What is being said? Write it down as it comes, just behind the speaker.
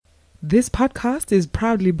This podcast is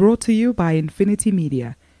proudly brought to you by Infinity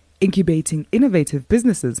Media, incubating innovative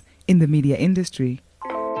businesses in the media industry.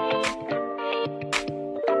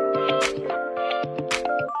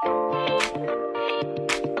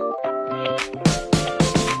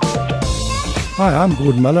 Hi, I'm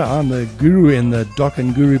Gordon Muller. I'm the guru in the Doc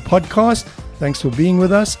and Guru podcast. Thanks for being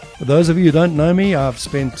with us. For those of you who don't know me, I've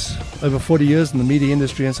spent over 40 years in the media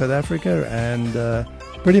industry in South Africa and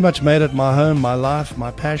pretty much made it my home, my life,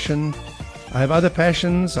 my passion. I have other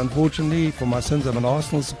passions. Unfortunately, for my sins, I'm an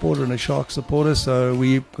Arsenal supporter and a Sharks supporter, so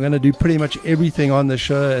we're going to do pretty much everything on the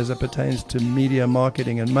show as it pertains to media,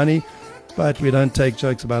 marketing and money, but we don't take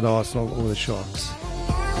jokes about Arsenal or the Sharks.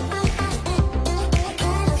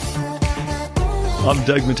 I'm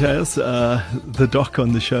Doug Mateus, the doc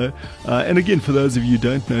on the show. And again, for those of you who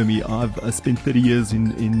don't know me, I've spent 30 years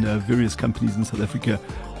in various companies in South Africa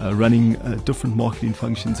running different marketing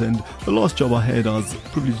functions. And the last job I had, I was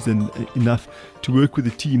privileged enough to work with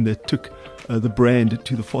a team that took the brand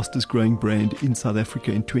to the fastest growing brand in South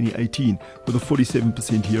Africa in 2018 with a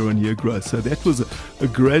 47% year-on-year growth. So that was a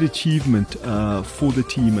great achievement for the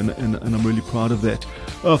team, and I'm really proud of that.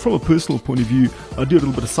 From a personal point of view, I do a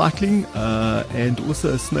little bit of cycling and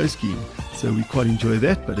also snow skiing, so we quite enjoy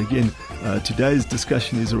that. But again, today's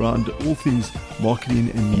discussion is around all things marketing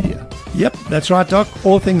and media. Yep, that's right, Doc.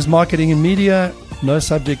 All things marketing and media. No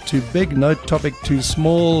subject too big, no topic too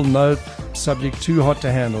small, no subject too hot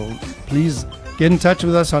to handle. Please get in touch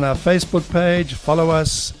with us on our Facebook page, follow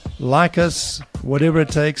us, like us, whatever it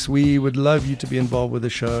takes. We would love you to be involved with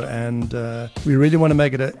the show, and we really want to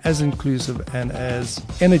make it as inclusive and as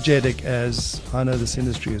energetic as I know this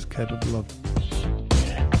industry is capable of.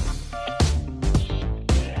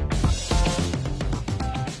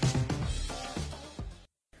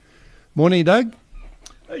 Morning, Doug.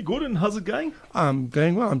 Hey Gordon, how's it going? I'm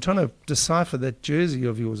going well. I'm trying to decipher that jersey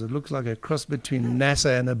of yours. It looks like a cross between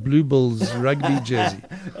NASA and a Blue Bulls rugby jersey.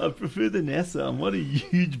 I prefer the NASA. I'm not a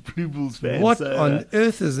huge Blue Bulls fan. What on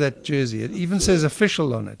earth is that jersey? It even says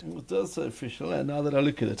official on it. It does say official, and now that I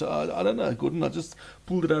look at it, I don't know, Gordon. I just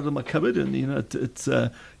pulled it out of my cupboard, and it's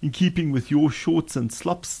in keeping with your shorts and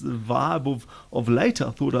slops vibe of late.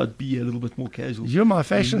 I thought I'd be a little bit more casual. You're my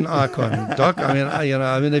fashion icon, Doc. I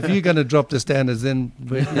mean, if you're going to drop the standards, then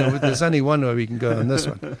there's only one way we can go on this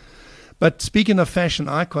one. But speaking of fashion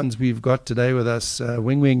icons, we've got today with us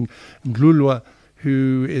Mdlulwa,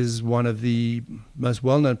 who is one of the most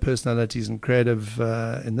well-known personalities and creative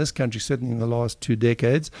in this country, certainly in the last 2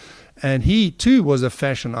 decades. And he, too, was a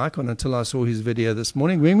fashion icon until I saw his video this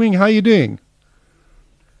morning. Wing, how are you doing?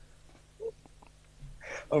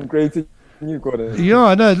 I'm great to you, Gordon. Yeah,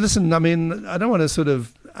 I know. Listen, I mean, I don't want to sort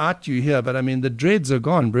of out you here, but I mean, the dreads are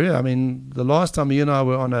gone, bro. I mean, the last time you and I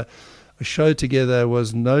were on a show together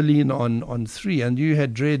was No Lean on 3, and you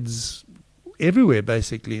had dreads everywhere,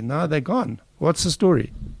 basically. Now they're gone. What's the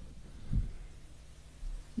story?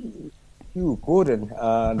 You, Gordon,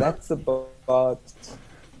 that's about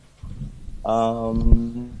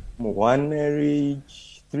 1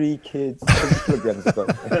 marriage, 3 kids, 20 kilograms ago.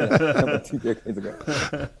 About 2 decades ago.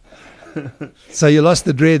 So you lost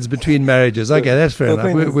the dreads between marriages. Okay, that's fair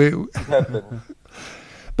enough.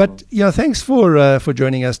 But thanks for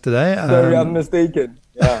joining us today. Sorry, I'm mistaken.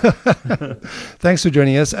 Yeah. Thanks for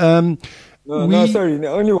joining us. No, sorry,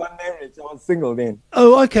 only 1 marriage. I was single then.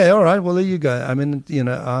 Oh, okay, all right. Well, there you go. I mean,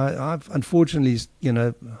 I've unfortunately,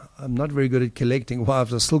 I'm not very good at collecting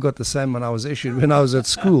wives. I still got the same one I was issued when I was at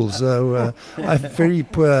school. So I have very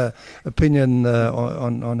poor opinion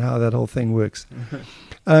on how that whole thing works.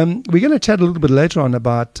 We're going to chat a little bit later on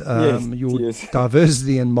about your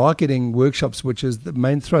diversity and marketing workshops, which is the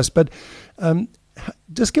main thrust. But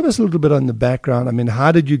just give us a little bit on the background. I mean,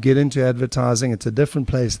 how did you get into advertising? It's a different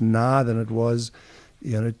place now than it was,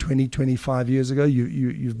 20, 25 years ago.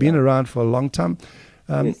 You've been around for a long time.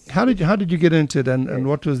 Yes. How did you get into it, and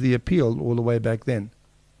what was the appeal all the way back then?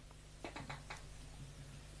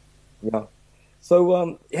 Yeah.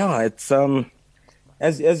 So it's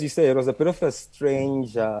as you say, it was a bit of a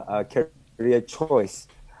strange career choice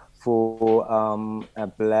for a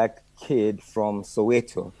black kid from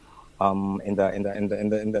Soweto in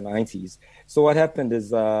the 90s. So what happened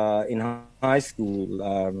is in high school,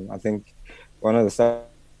 I think one of the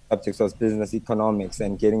subjects was business economics,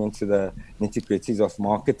 and getting into the nitty-gritties of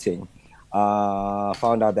marketing.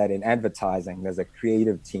 Found out that in advertising, there's a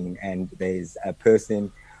creative team, and there's a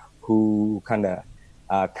person who kind of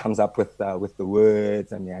comes up with the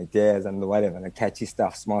words and the ideas and the whatever, and the catchy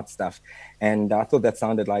stuff, smart stuff. And I thought that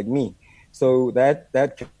sounded like me. So that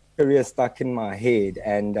career stuck in my head,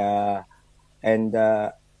 and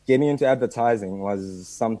getting into advertising was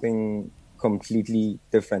something completely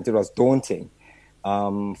different. It was daunting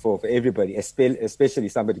for everybody, especially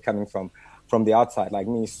somebody coming from the outside like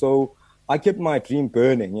me. So I kept my dream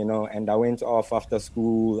burning, and I went off after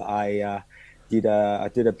school. I did a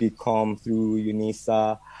BCom through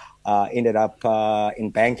UNISA. Ended up in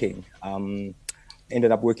banking.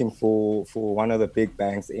 Ended up working for one of the big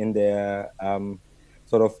banks in their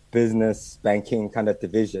sort of business banking kind of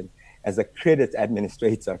division as a credit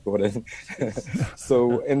administrator, Gordon.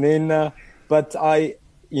 So, and then, but I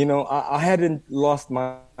hadn't lost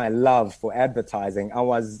my love for advertising. I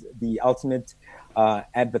was the ultimate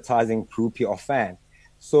advertising groupie or fan.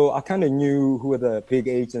 So I kind of knew who were the big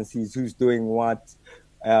agencies, who's doing what,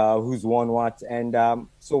 who's won what. And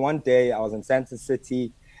so one day I was in Santa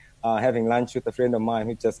City having lunch with a friend of mine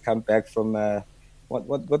who just come back from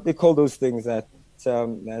what they call those things that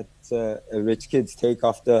rich kids take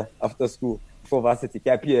after school for varsity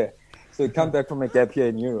gap year. So he come back from a gap year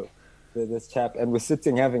in Europe, this chap, and we're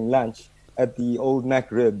sitting having lunch at the old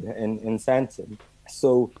Mac Rib in Santon.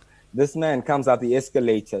 So this man comes up the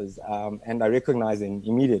escalators, and I recognize him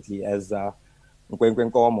immediately as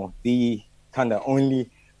Nkomo, the kind of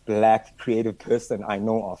only black creative person I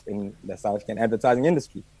know of in the South African advertising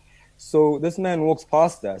industry. So this man walks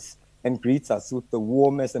past us and greets us with the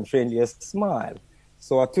warmest and friendliest smile.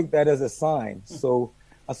 So I took that as a sign. So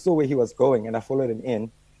I saw where he was going and I followed him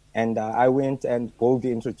in. And I went and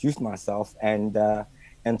boldly introduced myself and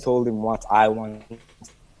told him what I wanted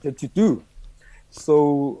to do.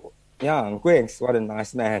 So, yeah, Nkwenks, what a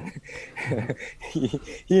nice man. he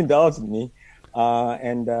indulged me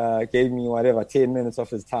and gave me 10 minutes of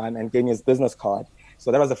his time and gave me his business card.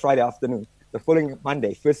 So that was a Friday afternoon. The following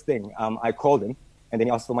Monday, first thing, I called him and then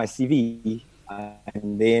he asked for my CV.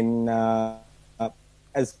 And then,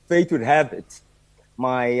 as fate would have it,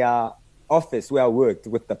 my office where I worked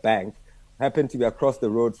with the bank happened to be across the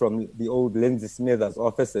road from the old Lindsay Smithers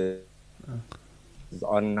offices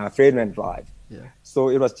on Fredman Drive. Yeah. So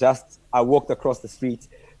it was just, I walked across the street,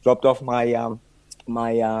 dropped off my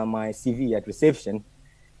CV at reception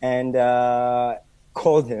and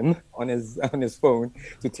called him on his phone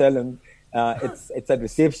to tell him it's at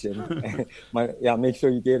reception. Make sure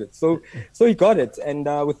you get it. So he got it, and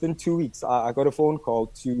within 2 weeks, I got a phone call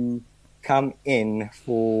to come in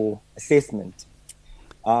for assessment.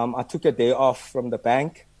 I took a day off from the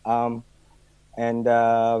bank and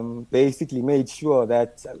basically made sure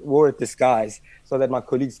that I wore a disguise so that my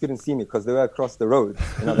colleagues couldn't see me because they were across the road.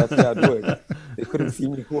 That's how it worked. They couldn't see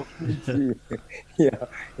me walk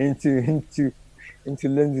into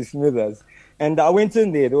Lindsay Smithers. And I went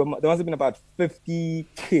in there. There must have been about 50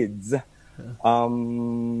 kids.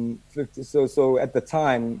 50, so at the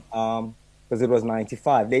time, because it was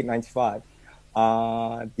late 95,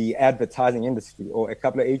 the advertising industry or a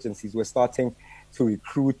couple of agencies were starting to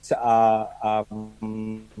recruit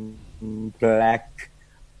black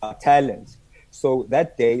talent. So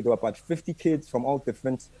that day, there were about 50 kids from all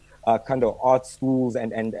different kind of art schools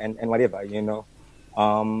and whatever,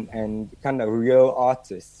 and kind of real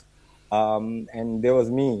artists. And there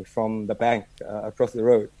was me from the bank across the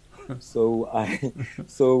road. So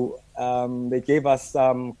they gave us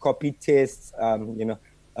some copy tests.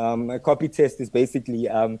 A copy test is basically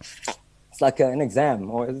it's like an exam,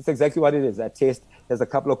 or it's exactly what it is. That test has a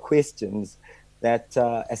couple of questions that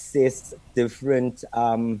assess different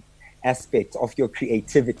aspects of your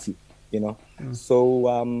creativity.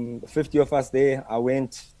 So 50 of us there. I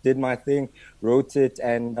went, did my thing, wrote it,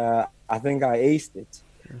 and I think I aced it.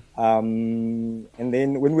 And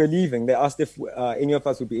then when we're leaving, they asked if any of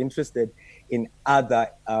us would be interested in other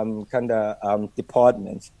kind of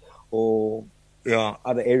departments or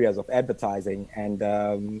other areas of advertising. And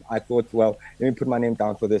I thought, well, let me put my name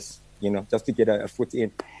down for this, just to get a foot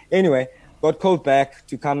in. Anyway, got called back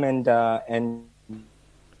to come and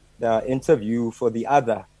interview for the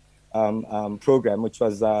other program, which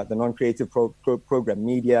was the non-creative program,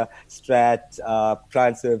 media, strat,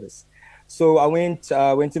 client service. So I went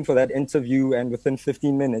in for that interview, and within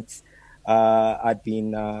 15 minutes, I'd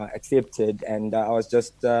been accepted, and I was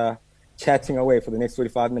just chatting away for the next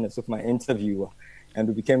 45 minutes with my interviewer, and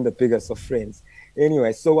we became the biggest of friends.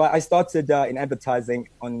 Anyway, so I started in advertising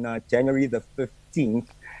on January the 15th,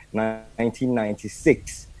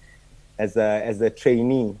 1996, as a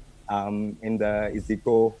trainee in the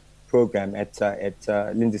Iziko program at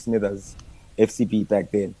Lindsay Smithers FCB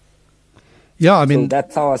back then. Yeah, I mean, so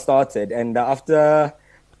that's how I started. And after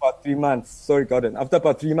about 3 months,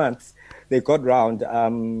 they got round,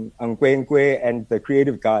 Nkwenkwe and the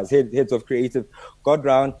creative guys, heads of creative, got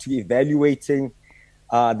round to evaluating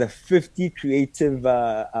the 50 creative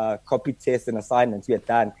copy tests and assignments we had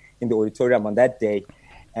done in the auditorium on that day.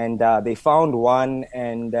 and they found one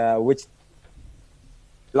and which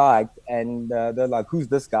liked, and they're like, "Who's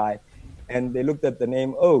this guy?" And they looked at the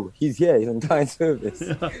name. Oh, he's here. He's in client service.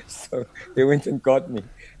 So they went and got me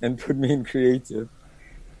and put me in creative.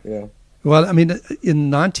 Yeah. Well, I mean,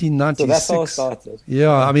 in 1996. So that's how it started.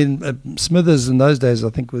 Yeah, I mean, Smithers in those days, I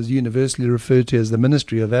think, was universally referred to as the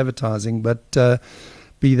Ministry of Advertising, but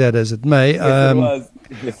be that as it may. Yes, it was.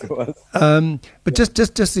 Yes, it was. But just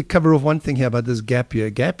to cover off one thing here about this gap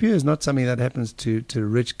year. Gap year is not something that happens to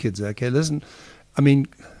rich kids, okay? Listen, I mean,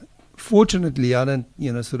 fortunately, I don't,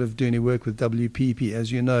 sort of do any work with WPP.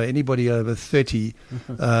 As you know, anybody over 30,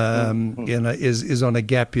 is on a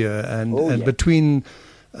gap year. And between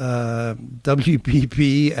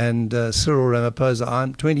WPP and Cyril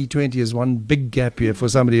Ramaphosa, 2020 is one big gap year for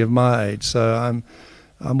somebody of my age. So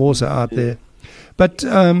I'm also out there. But,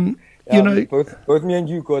 both me and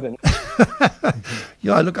you, Gordon.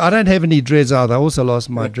 Yeah, look, I don't have any dreads either. I also lost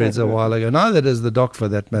my dreads a while ago. Neither does the doc, for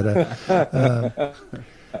that matter.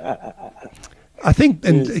 I think,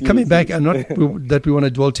 and coming back, and not that we want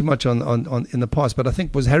to dwell too much on in the past, but I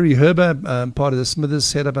think, was Harry Herber part of the Smithers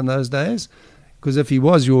setup in those days? Because if he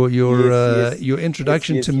was, your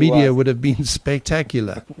introduction to media would have been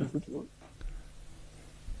spectacular.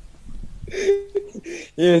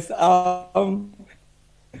 Yes,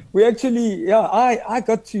 we actually, I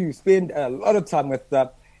got to spend a lot of time with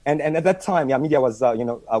and at that time, media was,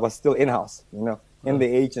 I was still in-house, in the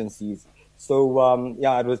agencies. So,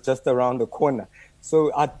 it was just around the corner.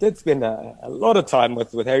 So I did spend a lot of time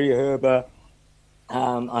with Harry Herber.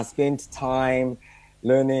 I spent time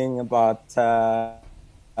learning about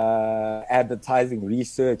advertising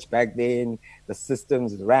research back then, the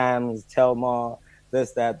systems, RAMs, Telmar,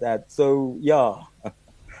 this, that. So, yeah.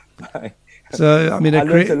 So, I mean, I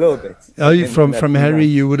learned a little bit. From Harry,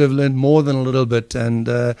 you would have learned more than a little bit, and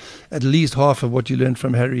at least half of what you learned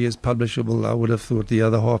from Harry is publishable. I would have thought the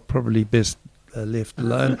other half probably best left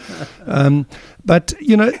alone. But,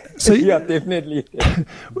 so... Yeah, definitely.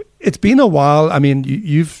 It's been a while. I mean,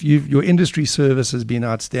 your industry service has been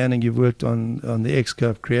outstanding. You've worked on the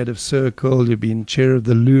X-Curve Creative Circle. You've been chair of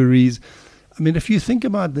the Luries. I mean, if you think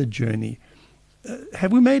about the journey,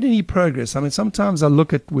 have we made any progress? I mean, sometimes I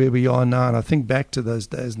look at where we are now and I think back to those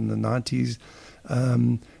days in the 90s,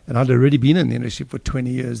 and I'd already been in the industry for 20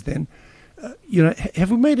 years then. Have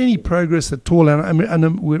we made any progress at all?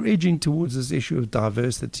 And we're edging towards this issue of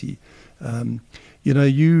diversity.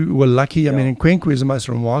 You were lucky. I mean, Qingqile is the most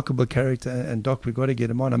remarkable character, and Doc, we've got to get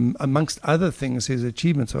him on. Amongst other things, his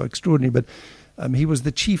achievements are extraordinary, but he was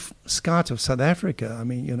the chief scout of South Africa. I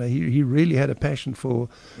mean, he really had a passion for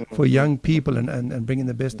young people and bringing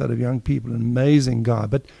the best out of young people. An amazing guy.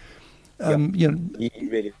 But, he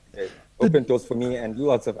really did. Opened doors for me and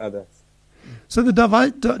lots of others. So the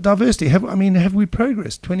diversity, have we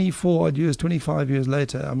progressed 24 odd years, 25 years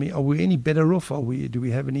later? I mean, are we any better off? Do we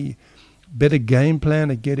have any better game plan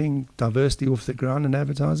at getting diversity off the ground in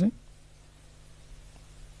advertising?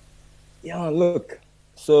 Yeah, look.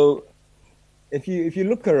 So if you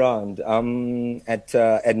look around at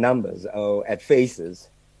numbers or at faces,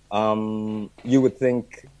 you would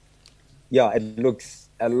think, it looks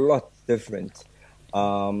a lot different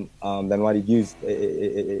than what it used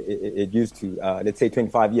to. Let's say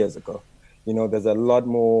 25 years ago. There's a lot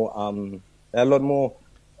more.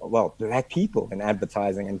 Well, black people in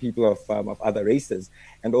advertising and people of other races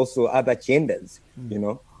and also other genders.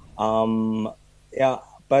 But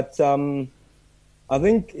I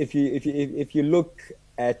think if you look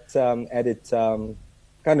at it kind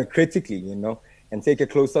of critically, and take a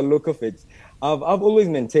closer look of it, I've always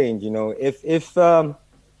maintained, if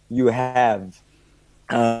you have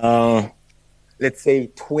let's say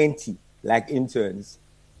 20 black interns,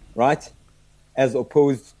 right, as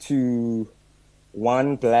opposed to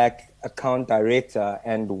one black account director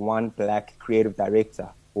and one black creative director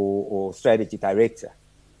or strategy director.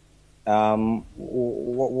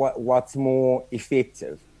 What's more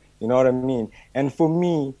effective? You know what I mean? And for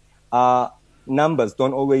me, numbers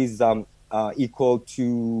don't always equal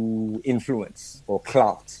to influence or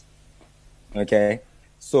clout. Okay,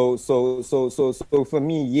 so for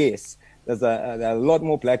me, yes, there's a lot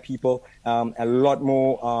more black people, a lot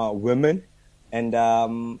more women, and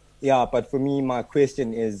but for me, my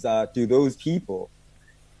question is: do those people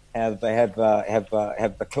have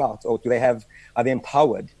the clout, or are they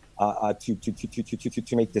empowered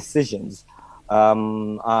to make decisions?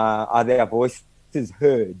 Are their voices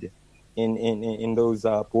heard in those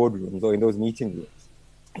boardrooms or in those meeting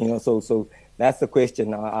rooms? So that's the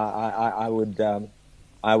question I would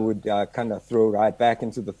kind of throw right back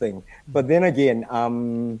into the thing. But then again,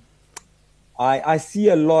 I see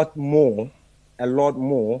a lot more a lot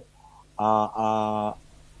more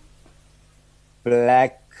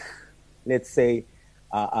black, let's say,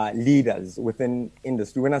 leaders within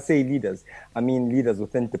industry. When I say leaders, I mean leaders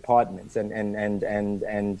within departments and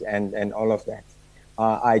all of that.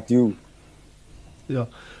 I do. Yeah,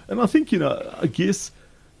 and I think, I guess,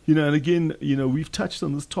 and again, we've touched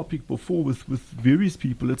on this topic before with various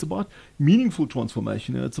people. It's about meaningful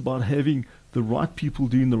transformation. It's about having the right people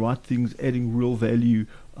doing the right things, adding real value,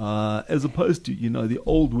 as opposed to, the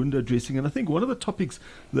old window dressing. And I think one of the topics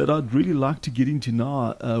that I'd really like to get into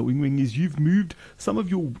now, Wing Wing, is you've moved some of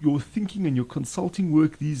your thinking and your consulting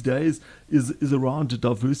work these days is around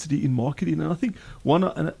diversity in marketing. And I think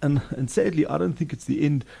and sadly, I don't think it's the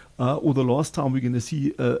end or the last time we're going to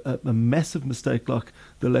see a massive mistake like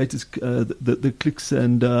the latest, the clicks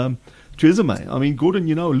and Tresemme. I mean, Gordon,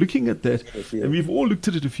 looking at that, and we've all looked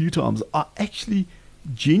at it a few times, I actually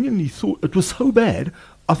genuinely thought it was so bad.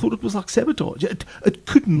 I thought it was like sabotage. It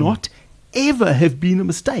could not ever have been a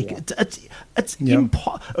mistake. Yeah.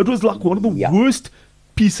 It was like one of the worst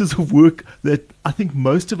pieces of work that I think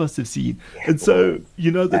most of us have seen. And so,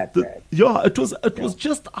 it was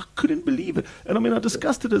just, I couldn't believe it. And I mean, I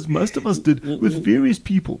discussed it as most of us did with various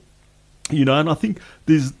people. And I think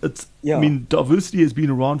I mean, diversity has been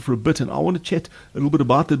around for a bit, and I want to chat a little bit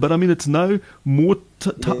about that. But I mean, it's no more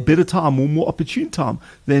better time or more opportune time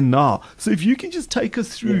than now. So if you can just take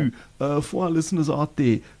us through, for our listeners out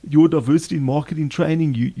there, your diversity in marketing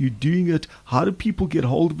training, you're doing it. How do people get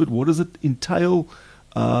hold of it? What does it entail?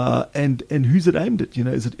 And who's it aimed at?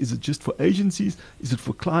 Is it just for agencies? Is it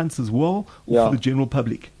for clients as well, or for the general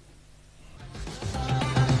public?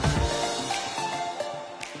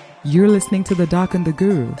 You're listening to The Doc and the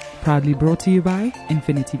Guru, proudly brought to you by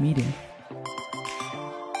Infinity Media.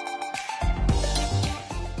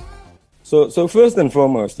 So first and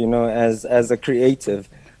foremost, as a creative,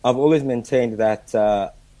 I've always maintained that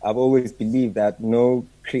I've always believed that no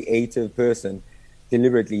creative person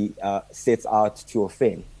deliberately sets out to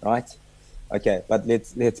offend, right? Okay, but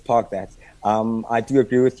let's park that. I do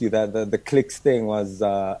agree with you that the clicks thing was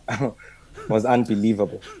was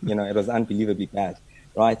unbelievable. It was unbelievably bad.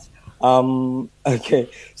 Right. Okay.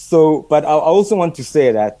 So, but I also want to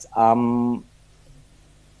say that having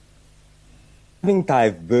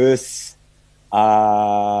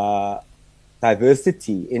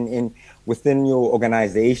diversity in within your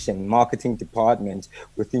organization, marketing department,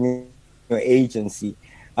 within your agency,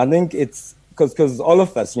 I think it's because all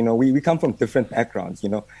of us, we come from different backgrounds,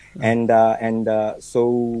 and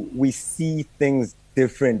so we see things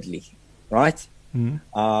differently, right? Mm-hmm.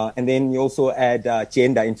 And then you also add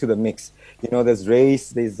gender into the mix. There's race,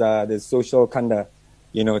 there's social kind of,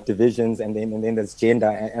 divisions, and then there's gender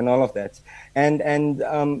and all of that. And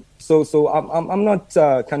so I'm not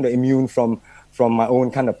kind of immune from my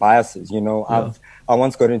own kind of biases. I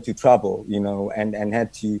once got into trouble, and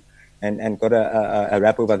had to and got a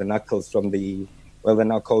rap over the knuckles from they're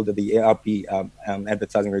now called the ARP,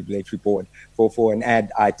 Advertising Regulatory Board, for an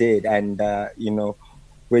ad I did, and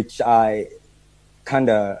which I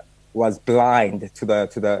kind of was blind to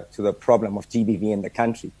the problem of GBV in the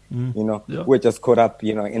country. We're just caught up,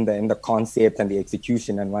 in the concept and the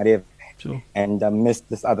execution and whatever, and missed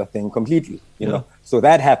this other thing completely. So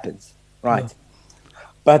that happens, right? Yeah.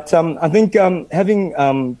 But I think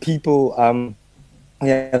having people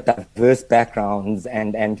diverse backgrounds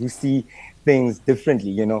and who see things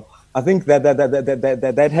differently, I think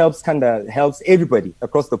that helps everybody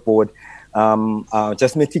across the board.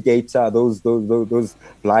 Just mitigate those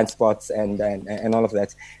blind spots and all of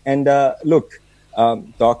that. And look,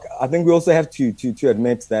 Doc, I think we also have to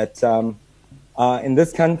admit that in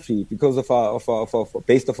this country, because of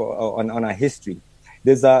on our history,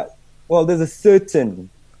 there's a certain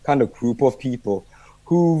kind of group of people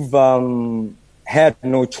who've had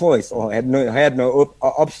no choice or had no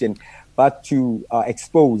option but to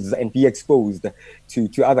expose and be exposed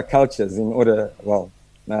to other cultures in order,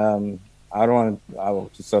 I don't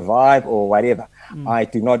want to survive or whatever. I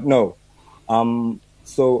do not know.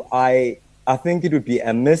 So I think it would be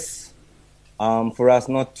amiss for us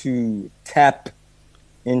not to tap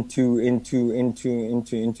into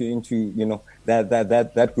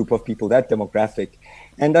that group of people, that demographic.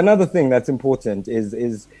 And another thing that's important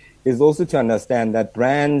is also to understand that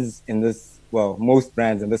brands in this, most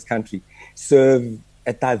brands in this country serve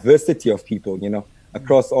a diversity of people,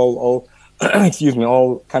 across all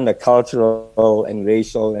all kind of cultural and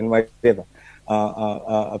racial and whatever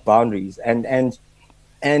boundaries. And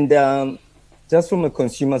just from a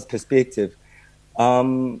consumer's perspective,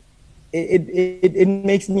 it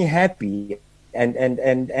makes me happy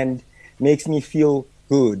and makes me feel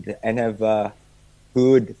good and have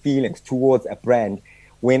good feelings towards a brand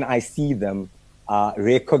when I see them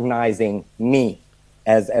recognizing me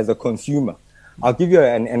as a consumer. I'll give you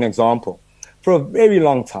an example. For a very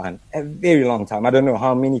long time, I don't know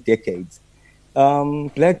how many decades,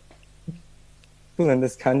 black people in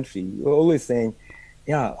this country were always saying,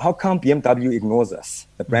 yeah, how come BMW ignores us?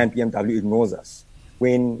 The brand BMW ignores us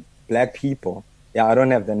when black people, I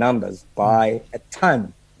don't have the numbers, buy a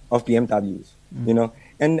ton of BMWs, you know?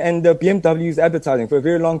 And the BMW's advertising for a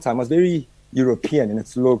very long time was very European in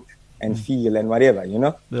its look and feel and whatever, you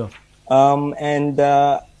know? Yeah.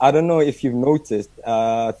 I don't know if you've noticed,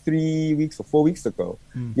 3 weeks or 4 weeks ago,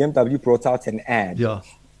 BMW brought out an ad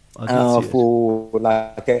for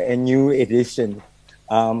like a new edition,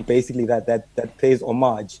 basically that pays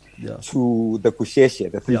homage to the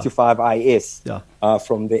Qingqile, the 325 IS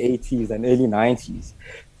from the 80s and early 90s.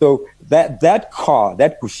 So that car,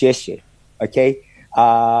 that Qingqile,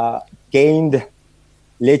 gained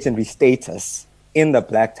legendary status in the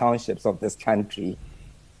black townships of this country.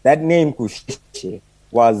 That name Qingqile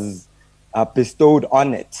was bestowed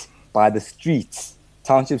on it by the streets,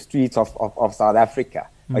 township streets of South Africa,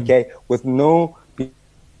 with no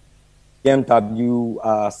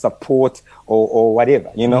BMW support or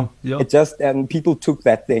whatever, you know. It just, and people took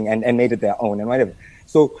that thing and made it their own and whatever.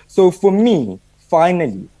 So for me,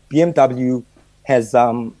 finally, BMW has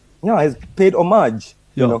has paid homage,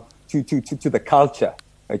 you know, to the culture,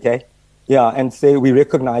 and say we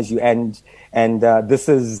recognize you and this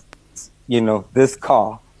is, you know, this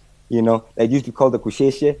car, you know, they used to call the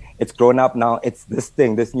Qingqile. It's grown up now. It's this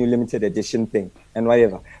thing, this new limited edition thing, and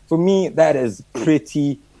whatever. For me, that is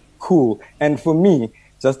pretty cool. And for me,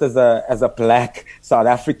 just as a black South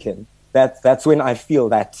African, that's when I feel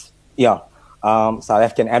that South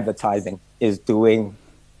African advertising is doing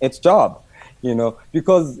its job, you know,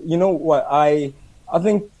 because you know what, I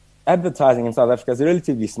think advertising in South Africa is a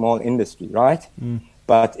relatively small industry, right?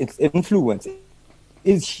 But its influence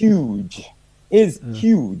is huge.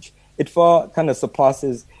 Huge. It far kind of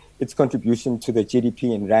surpasses its contribution to the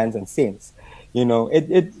GDP in rands and cents. You know,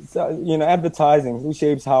 it's you know, advertising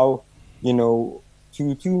shapes how, you know,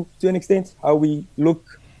 to an extent, how we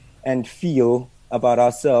look and feel about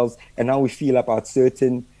ourselves and how we feel about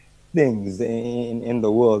certain things in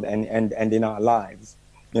the world and in our lives.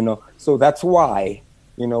 You know, so that's why,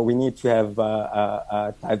 you know, we need to have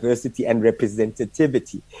diversity and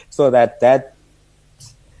representativity so that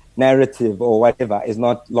narrative or whatever is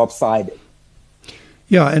not lopsided.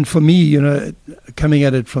 Yeah, and for me, you know, coming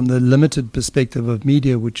at it from the limited perspective of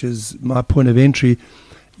media, which is my point of entry,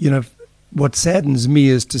 you know, what saddens me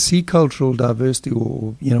is to see cultural diversity,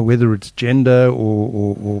 or, you know, whether it's gender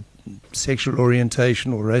or sexual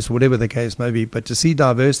orientation or race, whatever the case may be, but to see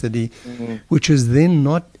diversity, which is then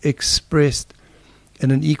not expressed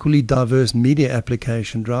in an equally diverse media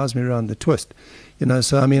application, drives me around the twist. You know,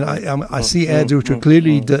 so I mean, I see ads which are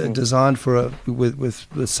clearly designed for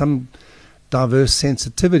with some diverse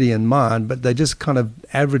sensitivity in mind, but they just kind of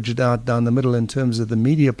average it out down the middle in terms of the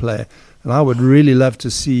media player. And I would really love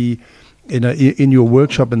to see, you know, in your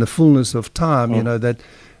workshop in the fullness of time, you know, that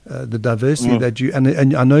the diversity that you,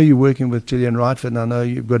 and I know you're working with Gillian Rightford, and I know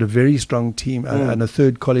you've got a very strong team and a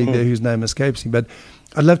third colleague there whose name escapes me, but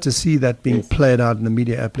I'd love to see that being played out in the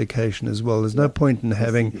media application as well. There's no point in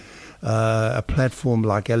having a platform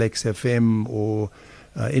like LXFM or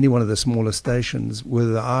any one of the smaller stations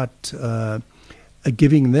without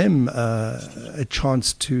giving them a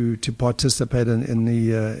chance to participate in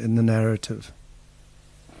the narrative.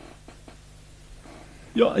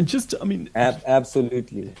 Yeah, and just, I mean...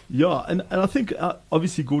 Absolutely. Yeah, and I think,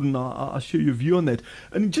 obviously, Gordon, I share your view on that.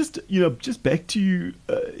 And just, you know, just back to you,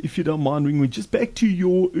 if you don't mind, Ringwood, just back to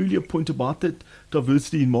your earlier point about that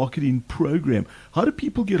diversity in marketing program. How do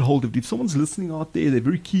people get hold of it? If someone's listening out there, they're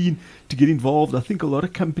very keen to get involved. I think a lot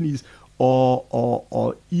of companies are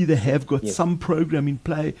either have got some program in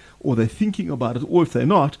play, or they're thinking about it, or if they're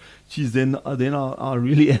not, geez, then I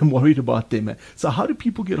really am worried about them. So how do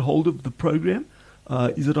people get hold of the program?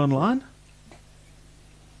 Is it online?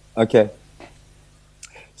 Okay.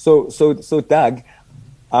 So Doug,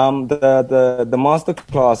 the master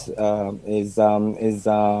class is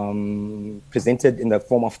presented in the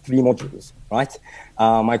form of 3 modules, right?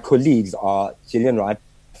 My colleagues are Gillian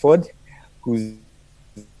Rightford, who's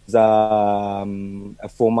a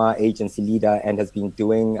former agency leader and has been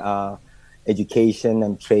doing education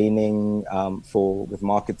and training with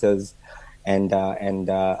marketers and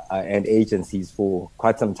agencies for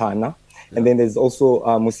quite some time now. Yeah. And then there's also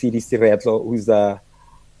Musidi Siretlo,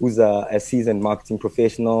 who's a seasoned marketing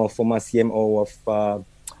professional, former CMO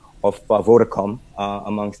Vodacom,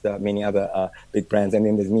 amongst many other big brands, and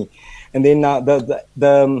then there's me. And then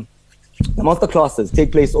the master classes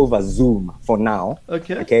take place over Zoom for now.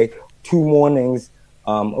 Okay. 2 mornings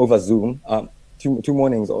over Zoom. Two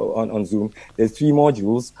mornings on Zoom. There's 3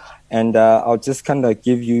 modules, and I'll just kind of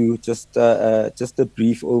give you just a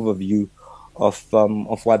brief overview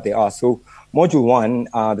of what they are. So, module 1,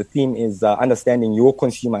 the theme is understanding your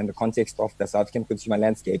consumer in the context of the South African consumer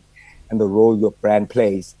landscape and the role your brand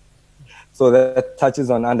plays. So that touches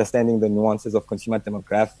on understanding the nuances of consumer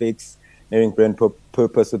demographics, marrying brand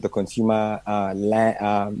purpose with the consumer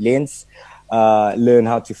lens, learn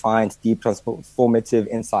how to find deep transformative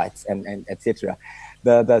insights, and etc.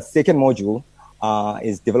 The second module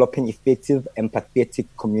is developing effective empathetic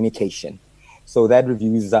communication. So that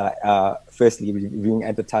reviews, firstly, reviewing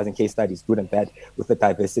advertising case studies, good and bad, with a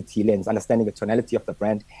diversity lens, understanding the tonality of the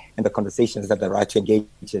brand and the conversations that they're right to engage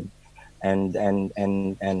in, and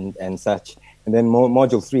such. And then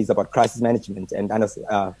module 3 is about crisis management, and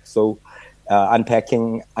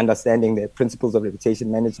unpacking, understanding the principles of reputation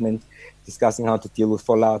management, discussing how to deal with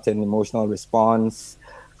fallout and emotional response,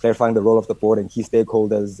 clarifying the role of the board and key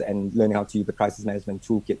stakeholders, and learning how to use the crisis management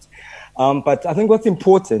toolkit. But I think what's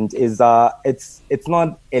important is it's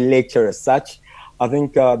not a lecture as such. I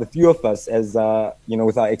think the few of us, as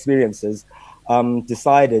with our experiences,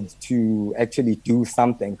 decided to actually do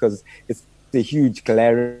something, because it's a huge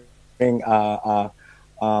glaring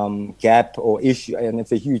gap or issue, and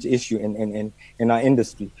it's a huge issue in our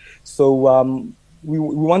industry. So we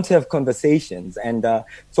want to have conversations and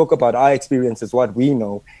talk about our experiences, what we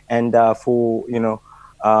know, and for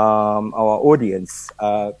our audience,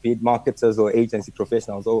 be it marketers or agency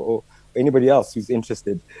professionals or anybody else who's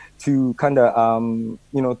interested, to kind of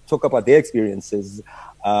talk about their experiences,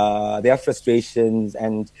 their frustrations,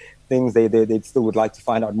 and things they still would like to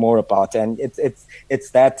find out more about. And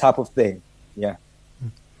it's that type of thing. Yeah.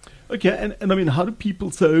 Okay, and I mean, how do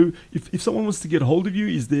people, so if someone wants to get hold of you,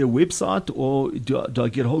 is there a website, or do I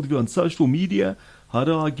get hold of you on social media? How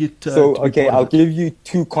do I get I'll give you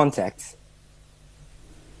 2 contacts.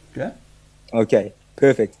 Okay,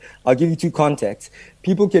 perfect. I'll give you 2 contacts.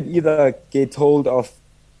 People can either get hold of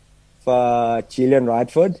Gillian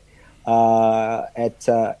Rightford at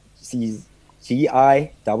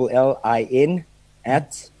GILLIN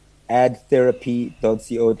at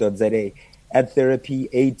adtherapy.co.za. Adtherapy,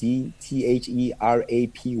 ADTHERAPY.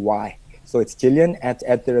 So it's Gillian at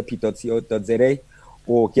adtherapy.co.za,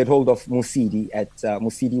 or get hold of Musidi at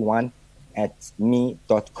musidi1 at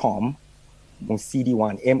me.com.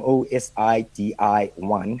 Musidi1,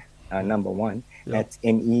 MOSIDI1, number 1, at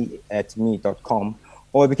me@me.com.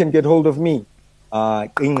 Or they can get hold of me,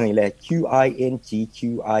 Qingqile,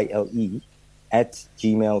 QINGQILE, at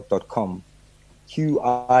gmail.com.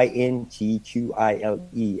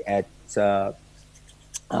 QINGQILE at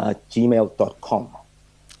gmail.com.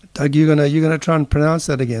 Doug, you're gonna try and pronounce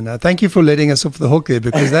that again. Thank you for letting us off the hook there,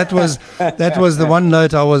 because that was the one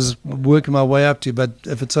note I was working my way up to. But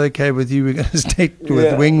if it's okay with you, we're going to stick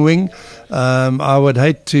with Wing Wing. I would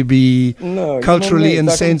hate to be culturally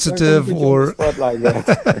insensitive or.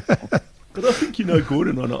 But I think,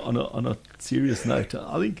 Gordon, on a serious note,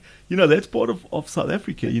 I think that's part of South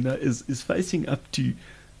Africa. Is facing up to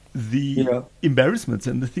the embarrassments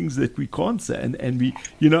and the things that we can't say, and we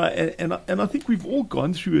and I think we've all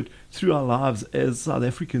gone through it through our lives as South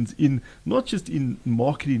Africans, in not just in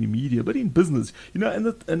marketing and media, but in business, and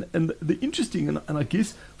the interesting and I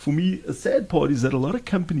guess for me a sad part is that a lot of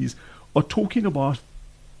companies are talking about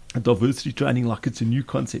diversity training like it's a new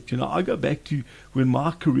concept. I go back to when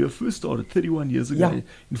my career first started 31 years ago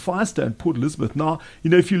in Firestone, Port Elizabeth. Now,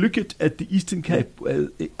 if you look at the Eastern Cape,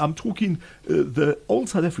 I'm talking the old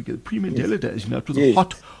South Africa, the pre-Mandela days. It was a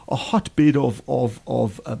hotbed of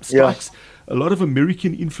strikes. A lot of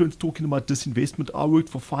American influence, talking about disinvestment. I worked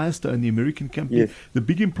for Firestone, the American company. Yes. The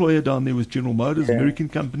big employer down there was General Motors, American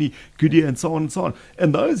company, Goodyear, and so on and so on.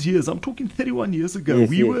 And those years, I'm talking 31 years ago,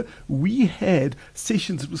 we had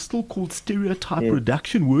sessions. It was still called stereotype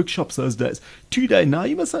reduction workshops those days. Today, now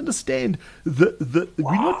you must understand we're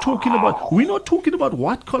not talking about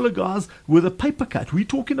white collar guys with a paper cut. We're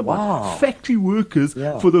talking about factory workers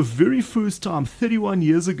for the very first time 31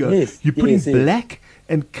 years ago. You're putting black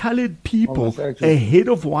and colored people ahead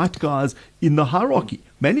of white guys in the hierarchy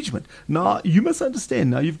management. Now you must understand.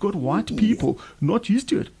 Now you've got white people not used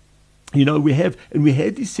to it. We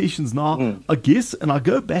had these sessions now. I guess, and I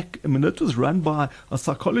go back. I mean, it was run by a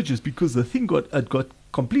psychologist, because the thing got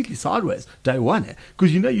completely sideways day one,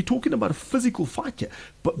 because you're talking about a physical fight here.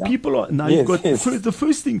 But people are now. Yes, You've got yes.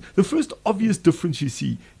 the first obvious difference you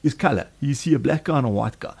see is color. You see a black guy and a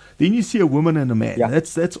white guy. Then you see a woman and a man. Yeah.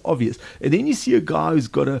 That's obvious. And then you see a guy who's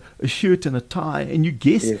got a shirt and a tie, and you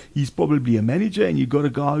guess Yes. he's probably a manager. And you got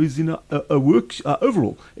a guy who's in a work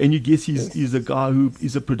overall, and you guess he's a guy who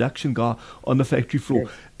is a production guy on the factory floor.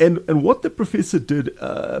 Yes. And what the professor did,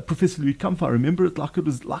 Professor Louis Kampf, I remember it like it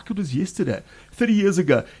was yesterday, 30 years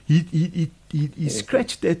ago. He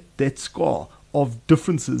scratched that scar of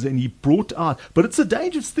differences, and he brought out, but it's a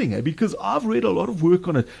dangerous thing, because I've read a lot of work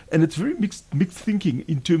on it, and it's very mixed thinking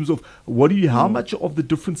in terms of how much of the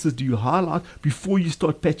differences do you highlight before you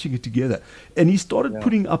start patching it together. And he started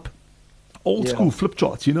putting up old school flip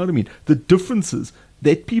charts, you know what I mean? The differences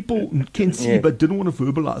that people can see but didn't want to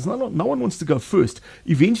verbalize. No one wants to go first.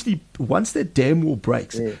 Eventually, once that damn wall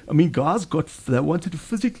breaks, I mean, guys they wanted to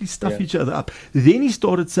physically stuff each other up. Then he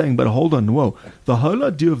started saying, but hold on, whoa. The whole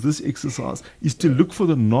idea of this exercise is to look for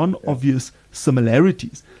the non-obvious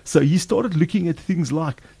similarities. So he started looking at things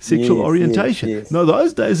like sexual orientation. Yes. Now,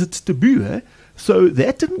 those days it's taboo, eh? So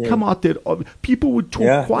that didn't come out that people would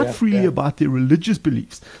talk quite freely about their religious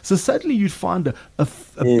beliefs. So suddenly you'd find a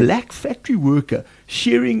black factory worker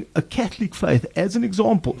sharing a Catholic faith as an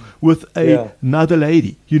example with another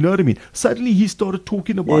lady. You know what I mean? Suddenly he started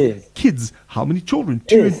talking about kids. How many children?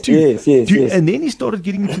 Two and two. And then he started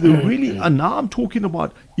getting into the really, and now I'm talking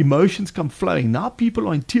about emotions come flowing. Now people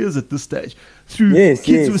are in tears at this stage through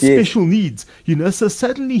kids with special needs. You know, so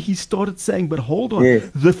suddenly he started saying, but hold on,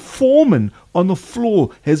 the foreman on the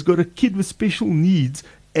floor has got a kid with special needs,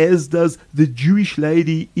 as does the Jewish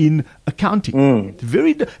lady in accounting.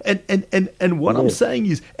 Very and what I'm saying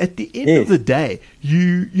is, at the end of the day,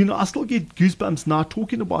 you know, I still get goosebumps now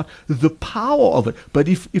talking about the power of it. But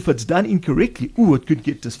if it's done incorrectly, it could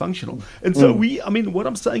get dysfunctional. And so what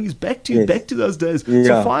I'm saying is back to those days.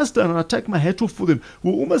 So Firestone, and I take my hat off for them,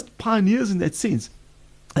 were almost pioneers in that sense.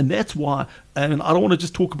 And that's why, and I don't want to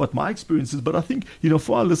just talk about my experiences, but I think, you know,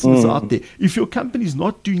 for our listeners out there, if your company's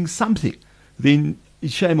not doing something, then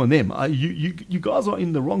shame on them. You guys are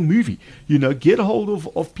in the wrong movie. You know, get a hold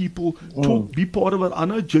of people, talk, be part of it. I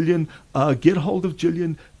know Gillian, get a hold of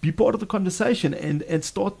Gillian, be part of the conversation, and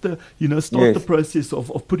start the process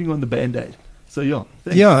of putting on the Band-Aid. So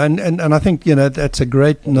thanks. And I think, you know, that's a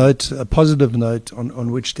great note, a positive note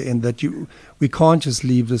on which to end. That we can't just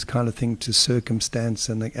leave this kind of thing to circumstance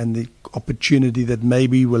and the opportunity that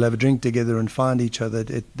maybe we'll have a drink together and find each other.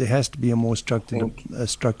 There has to be a more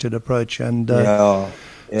structured approach. And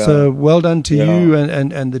so well done to you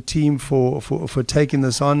and the team for taking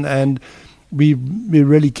this on. And we're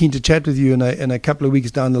really keen to chat with you in a couple of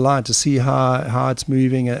weeks down the line to see how it's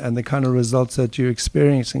moving and the kind of results that you're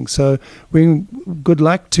experiencing. So good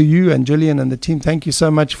luck to you and Gillian and the team. Thank you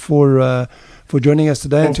so much for joining us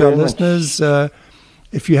today. And to our listeners,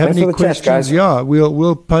 if you have any questions,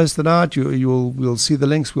 we'll post it out. We'll see the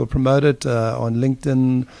links. We'll promote it on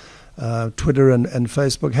LinkedIn, Twitter and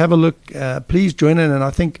Facebook. Have a look. Please join in. And I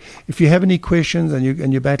think if you have any questions and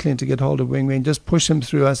you're battling to get hold of Weng, just push them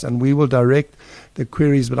through us and we will direct the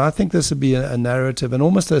queries. But I think this would be a narrative and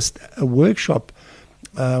almost a workshop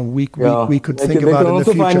we could think about in the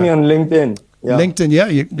future. They can also find me on LinkedIn. LinkedIn,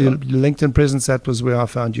 your LinkedIn presence, that was where I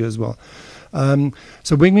found you as well.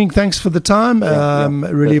 So Weng, thanks for the time.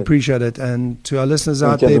 Really appreciate it. And to our listeners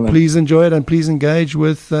out there, please enjoy it and please engage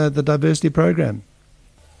with the diversity program.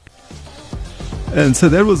 And so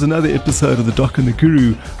that was another episode of The Doc and the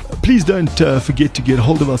Guru. Please don't forget to get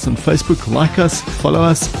hold of us on Facebook, like us, follow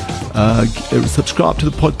us, subscribe to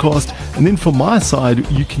the podcast. And then from my side,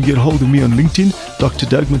 you can get hold of me on LinkedIn, Dr.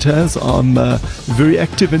 Doug Mataz. I'm very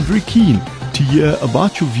active and very keen to hear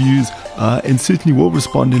about your views and certainly will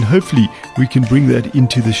respond. And hopefully we can bring that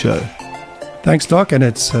into the show. Thanks, Doc. And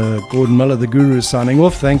it's Gordon Miller, the Guru, signing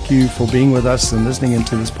off. Thank you for being with us and listening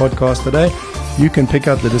into this podcast today. You can pick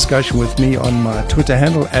up the discussion with me on my Twitter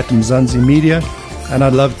handle @Mzansi Media. And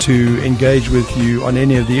I'd love to engage with you on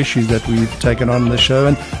any of the issues that we've taken on in the show.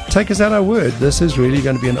 And take us at our word. This is really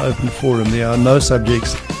going to be an open forum. There are no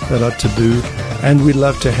subjects that are taboo. And we'd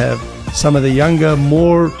love to have some of the younger,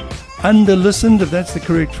 more under-listened, if that's the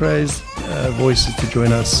correct phrase, voices to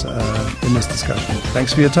join us in this discussion.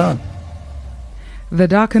 Thanks for your time. The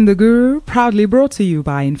Doc and the Guru, proudly brought to you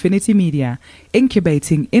by Infinity Media,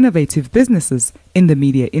 incubating innovative businesses in the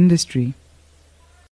media industry.